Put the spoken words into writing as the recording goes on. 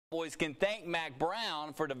Boys can thank Mack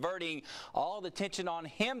Brown for diverting all the attention on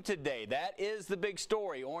him today. That is the big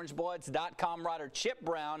story. OrangeBloods.com writer Chip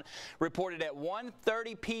Brown reported at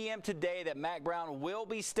 1:30 p.m. today that Mack Brown will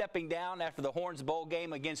be stepping down after the Horns Bowl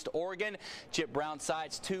game against Oregon. Chip Brown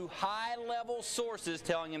cites two high-level sources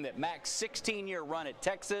telling him that Mack's 16-year run at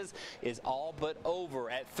Texas is all but over.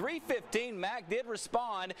 At 3:15, Mack did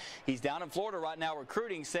respond. He's down in Florida right now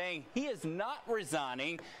recruiting, saying he is not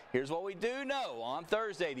resigning. Here's what we do know. On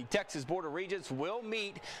Thursday, the Texas Board of Regents will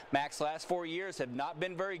meet. Mack's last 4 years have not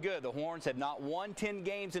been very good. The Horns have not won 10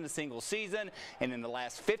 games in a single season, and in the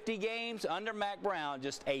last 50 games under Mack Brown,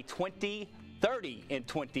 just a 30-20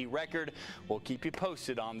 record. We'll keep you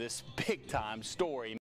posted on this big-time story.